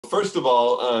first of all,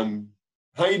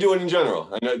 how you doing in general?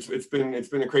 I know it's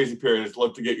been a crazy period. I'd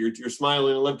love to get you're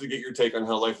smiling. I'd love to get your take on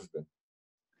how life has been.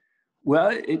 Well,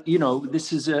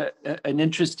 this is an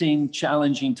interesting,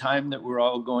 challenging time that we're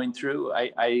all going through.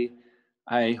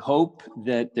 I hope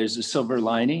that there's a silver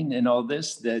lining in all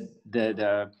this. That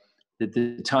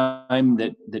the time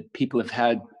that people have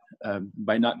had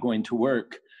by not going to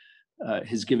work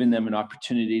has given them an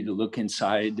opportunity to look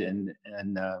inside and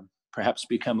perhaps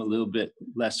become a little bit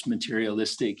less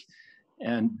materialistic,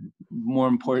 and more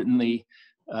importantly,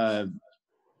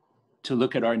 to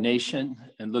look at our nation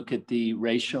and look at the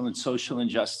racial and social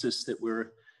injustice that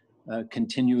we're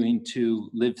continuing to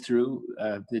live through.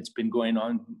 That's been going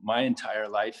on my entire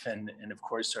life, and of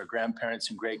course our grandparents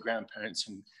and great-grandparents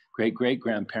and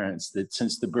great-great-grandparents, that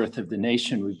since the birth of the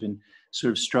nation, we've been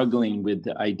sort of struggling with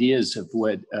the ideas of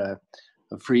what a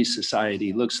free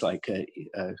society looks like,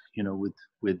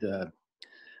 with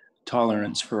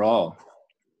tolerance for all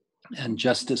and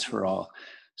justice for all.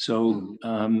 So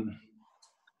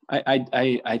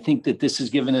I think that this has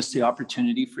given us the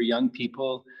opportunity for young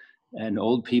people and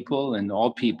old people and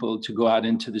all people to go out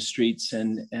into the streets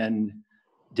and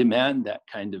demand that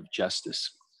kind of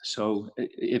justice. So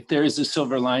if there is a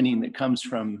silver lining that comes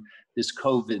from this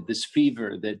COVID, this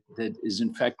fever that is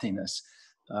infecting us,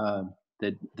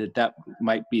 that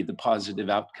might be the positive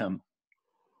outcome.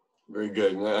 Very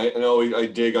good. And I know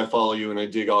I follow you, and I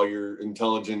dig all your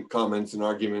intelligent comments and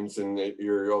arguments, and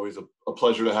you're always a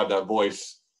pleasure to have that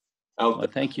voice out there.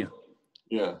 Thank you.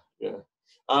 Yeah.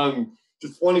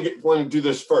 Just want to do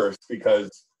this first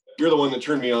because you're the one that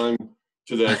turned me on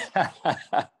to this.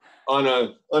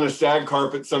 on a SAG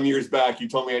carpet some years back, you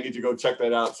told me I need to go check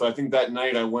that out. So I think that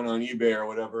night I went on eBay or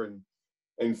whatever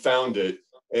and found it.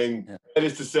 And that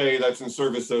is to say, that's in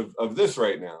service of this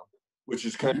right now, which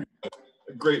is kind of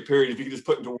a great period. If you could just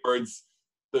put into words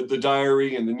the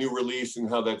diary and the new release and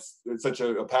how it's such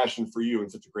a passion for you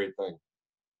and such a great thing.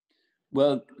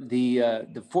 Well, the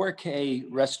 4K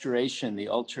restoration, the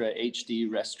Ultra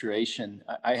HD restoration,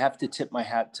 I have to tip my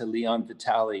hat to Leon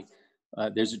Vitali.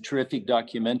 There's a terrific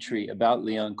documentary about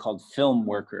Leon called Film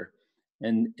Worker.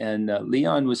 And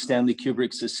Leon was Stanley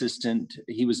Kubrick's assistant.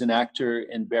 He was an actor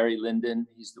in Barry Lyndon.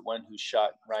 He's the one who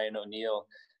shot Ryan O'Neal,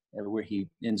 where he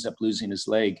ends up losing his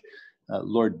leg.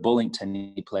 Lord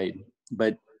Bullington he played.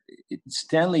 But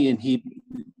Stanley and he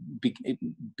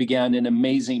began an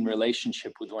amazing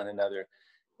relationship with one another.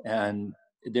 And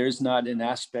there's not an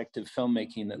aspect of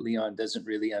filmmaking that Leon doesn't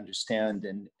really understand.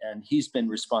 And he's been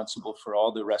responsible for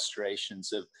all the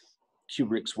restorations of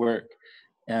Kubrick's work.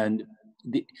 And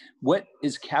what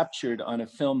is captured on a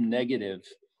film negative,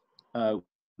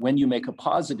 when you make a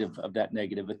positive of that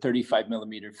negative, a 35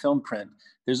 millimeter film print,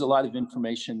 there's a lot of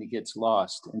information that gets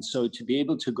lost. And so to be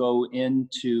able to go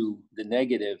into the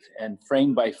negative and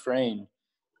frame by frame,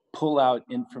 pull out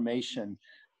information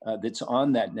that's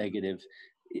on that negative.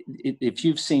 If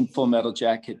you've seen Full Metal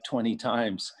Jacket 20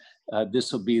 times,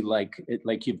 this will be like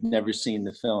you've never seen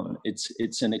the film.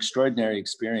 It's an extraordinary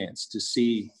experience to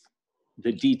see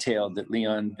the detail that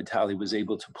Leon Vitali was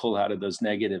able to pull out of those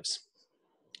negatives.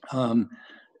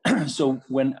 So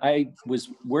when I was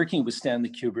working with Stanley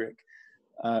Kubrick,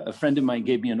 a friend of mine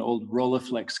gave me an old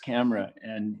Rolleiflex camera,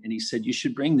 and he said, you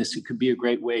should bring this. It could be a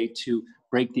great way to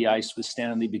break the ice with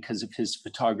Stanley because of his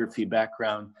photography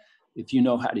background. If you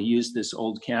know how to use this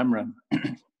old camera,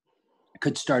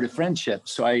 could start a friendship.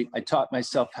 So I taught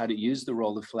myself how to use the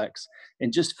Rolleiflex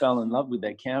and just fell in love with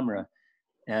that camera.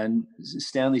 And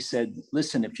Stanley said,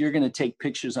 listen, if you're going to take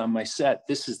pictures on my set,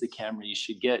 this is the camera you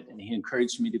should get. And he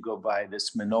encouraged me to go buy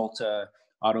this Minolta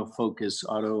autofocus,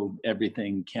 auto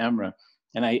everything camera.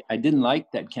 And I didn't like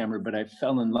that camera, but I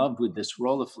fell in love with this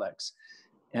Rolleiflex.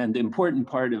 And the important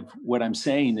part of what I'm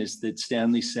saying is that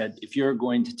Stanley said, if you're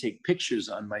going to take pictures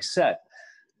on my set,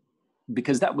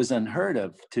 because that was unheard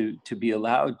of, to be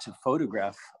allowed to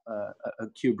photograph a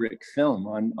Kubrick film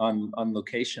on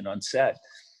location, on set.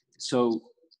 So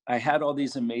I had all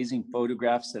these amazing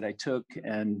photographs that I took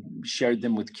and shared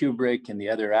them with Kubrick and the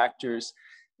other actors.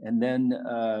 And then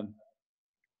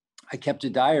I kept a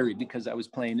diary because I was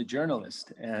playing a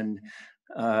journalist. And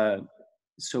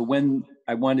so when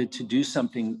I wanted to do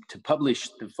something to publish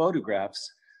the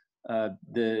photographs,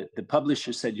 the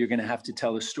publisher said, you're going to have to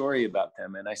tell a story about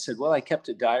them. And I said, well, I kept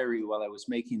a diary while I was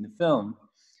making the film.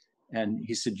 And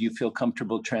he said, do you feel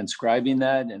comfortable transcribing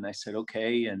that? And I said,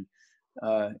 okay. And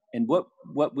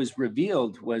what was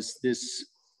revealed was this,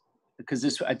 because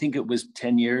this, I think it was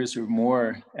 10 years or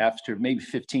more after, maybe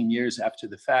 15 years after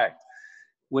the fact,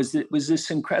 was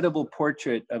this incredible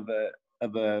portrait of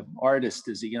a artist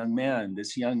as a young man,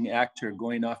 this young actor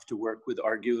going off to work with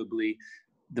arguably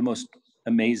the most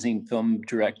amazing film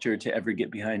director to ever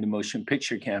get behind a motion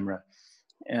picture camera.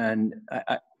 And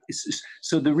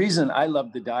so the reason I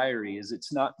love the diary is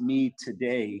it's not me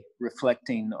today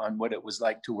reflecting on what it was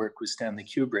like to work with Stanley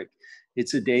Kubrick.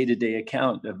 It's a day-to-day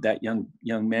account of that young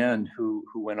man who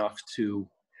went off to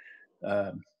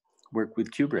work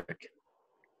with Kubrick.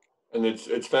 And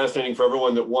it's fascinating for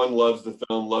everyone that loves the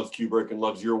film, loves Kubrick, and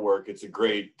loves your work. It's a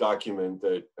great document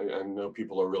that I know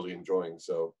people are really enjoying.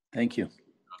 So thank you.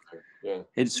 Yeah,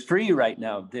 it's free right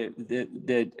now.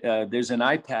 There's an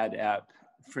iPad app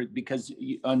because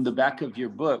on the back of your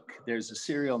book there's a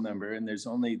serial number, and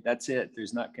that's it.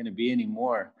 There's not going to be any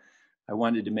more. I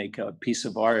wanted to make a piece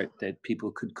of art that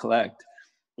people could collect.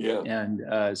 Yeah.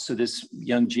 And so this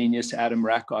young genius, Adam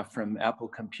Rakoff from Apple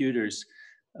Computers,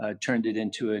 turned it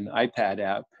into an iPad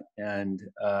app, and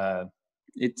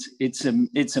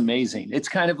it's amazing. It's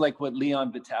kind of like what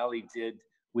Leon Vitali did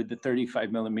with the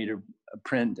 35 millimeter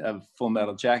print of Full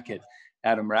Metal Jacket.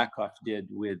 Adam Rakoff did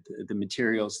with the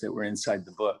materials that were inside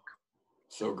the book.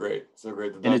 So great, so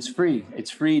great. And it's free. It's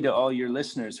free to all your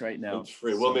listeners right now. It's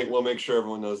free. We'll make sure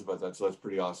everyone knows about that. So that's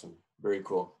pretty awesome. Very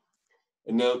cool.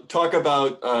 And now talk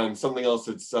about something else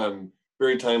that's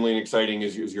very timely and exciting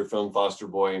is your film Foster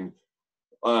Boy, and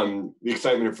the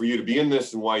excitement for you to be in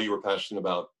this and why you were passionate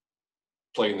about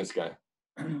playing this guy.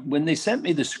 When they sent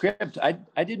me the script, I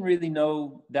didn't really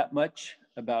know that much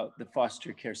about the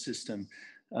foster care system.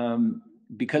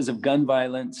 Because of gun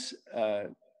violence,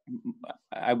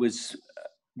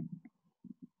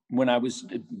 when I was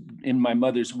in my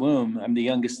mother's womb, I'm the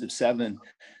youngest of 7,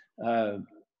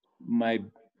 my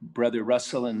brother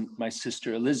Russell and my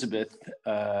sister Elizabeth,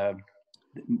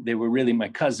 they were really my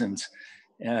cousins.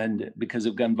 And because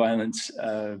of gun violence,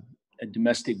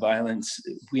 domestic violence,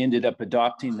 we ended up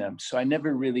adopting them. So I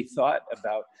never really thought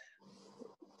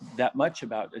that much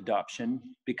about adoption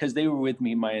because they were with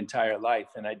me my entire life,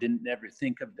 and I didn't ever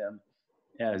think of them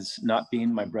as not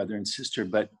being my brother and sister.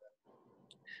 But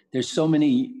there's so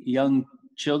many young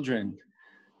children,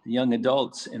 young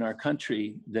adults in our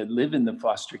country that live in the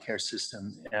foster care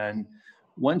system. And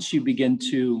once you begin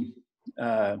to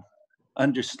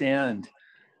understand,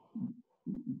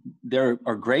 there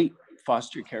are great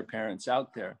foster care parents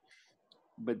out there,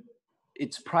 but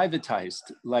it's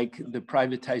privatized, like the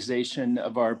privatization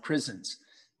of our prisons.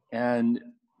 And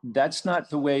that's not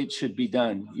the way it should be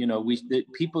done. You know,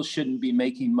 people shouldn't be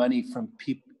making money from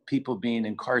people being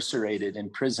incarcerated in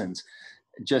prisons,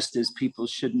 just as people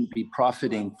shouldn't be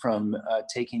profiting from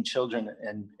taking children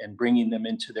and bringing them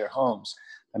into their homes.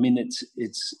 I mean,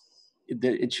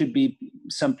 it should be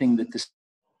something that the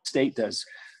state does.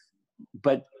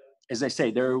 But as I say,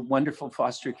 there are wonderful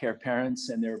foster care parents,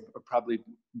 and there are probably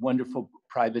wonderful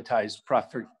privatized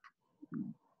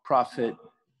profit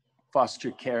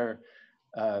foster care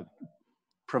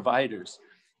providers.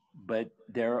 But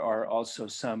there are also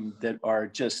some that are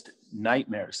just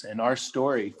nightmares. And our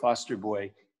story, Foster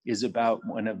Boy, is about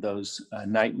one of those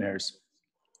nightmares,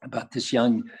 about this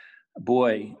young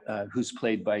boy who's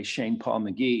played by Shane Paul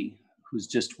McGee, who's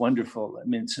just wonderful. I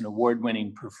mean, it's an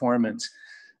award-winning performance.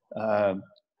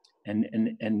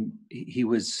 And he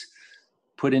was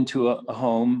put into a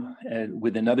home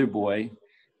with another boy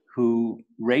who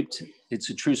it's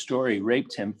a true story,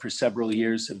 raped him for several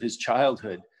years of his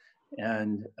childhood.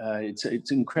 And it's an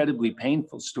incredibly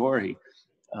painful story.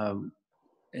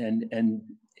 And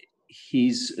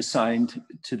he's assigned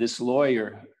to this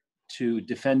lawyer to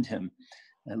defend him.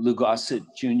 Lou Gossett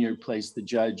Jr. plays the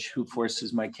judge who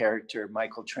forces my character,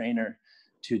 Michael Traynor,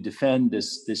 to defend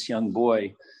this young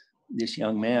boy, this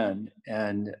young man.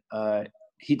 And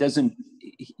he doesn't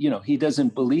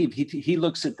believe. He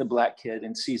looks at the black kid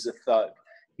and sees a thug.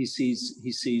 He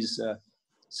sees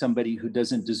somebody who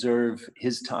doesn't deserve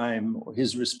his time or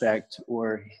his respect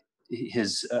or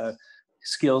his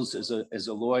skills as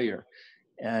a lawyer.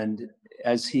 And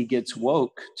as he gets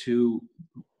woke to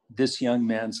this young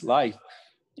man's life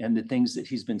and the things that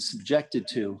he's been subjected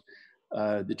to,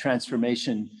 the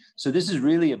transformation. So this is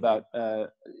really about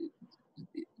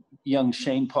young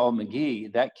Shane Paul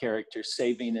McGee, that character,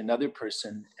 saving another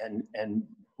person and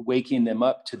waking them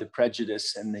up to the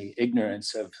prejudice and the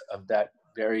ignorance of that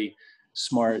very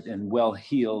smart and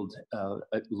well-heeled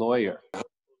lawyer. How do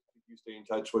you stay in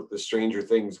touch with the Stranger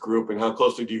Things group, and how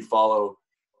closely do you follow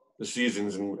the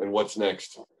seasons and what's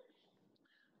next?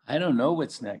 I don't know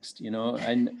what's next. You know,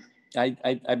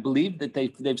 I believe that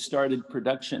they've started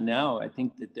production now. I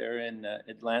think that they're in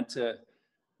Atlanta,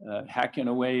 hacking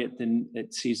away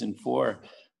at season 4.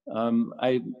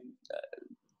 I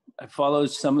follow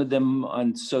some of them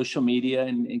on social media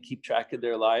and keep track of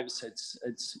their lives.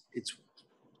 It's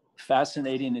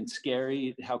fascinating and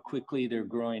scary how quickly they're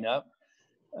growing up.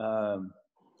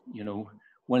 You know,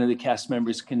 one of the cast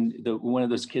members one of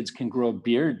those kids can grow a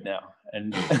beard now.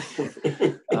 And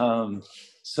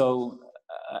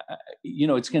you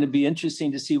know, it's going to be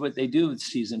interesting to see what they do with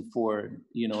season 4,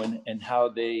 you know, and how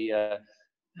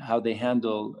they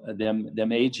handle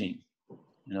them aging,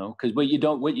 you know, because what you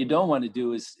don't want to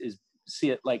do is see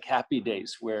it like Happy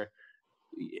Days, where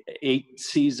 8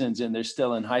 seasons and they're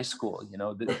still in high school. You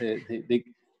know, the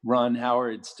Ron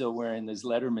Howard still wearing his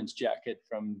Letterman's jacket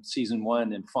from season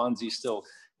 1, and Fonzie still,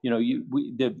 you know,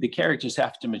 the characters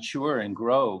have to mature and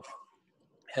grow.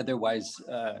 Otherwise,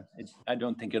 I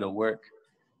don't think it'll work.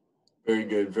 Very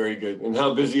good, very good. And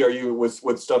how busy are you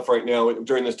with stuff right now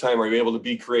during this time? Are you able to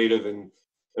be creative and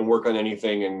work on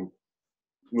anything and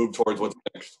move towards what's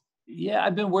next? Yeah,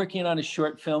 I've been working on a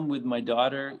short film with my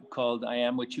daughter called I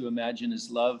Am What You Imagine Is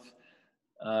Love.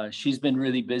 She's been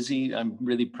really busy. I'm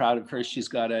really proud of her. She's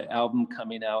got an album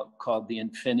coming out called The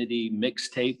Infinity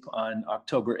Mixtape on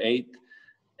October 8th.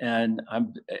 And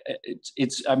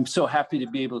I'm so happy to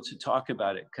be able to talk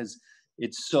about it because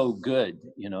it's so good.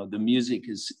 You know, the music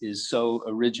is so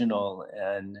original,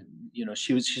 and you know,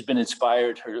 she's been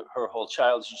inspired her whole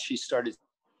childhood. She started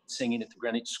singing at the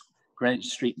Greenwich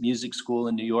Street Music School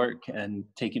in New York and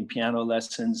taking piano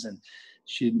lessons, and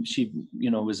she you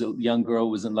know, was a young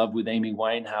girl, was in love with Amy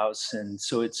Winehouse, and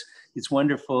so it's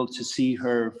wonderful to see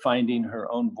her finding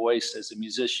her own voice as a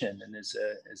musician and as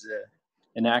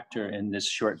an actor in this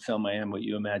short film, I Am What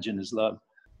You Imagine Is Love.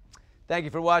 Thank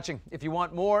you for watching. If you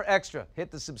want more extra,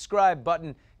 hit the subscribe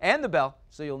button and the bell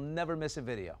so you'll never miss a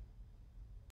video.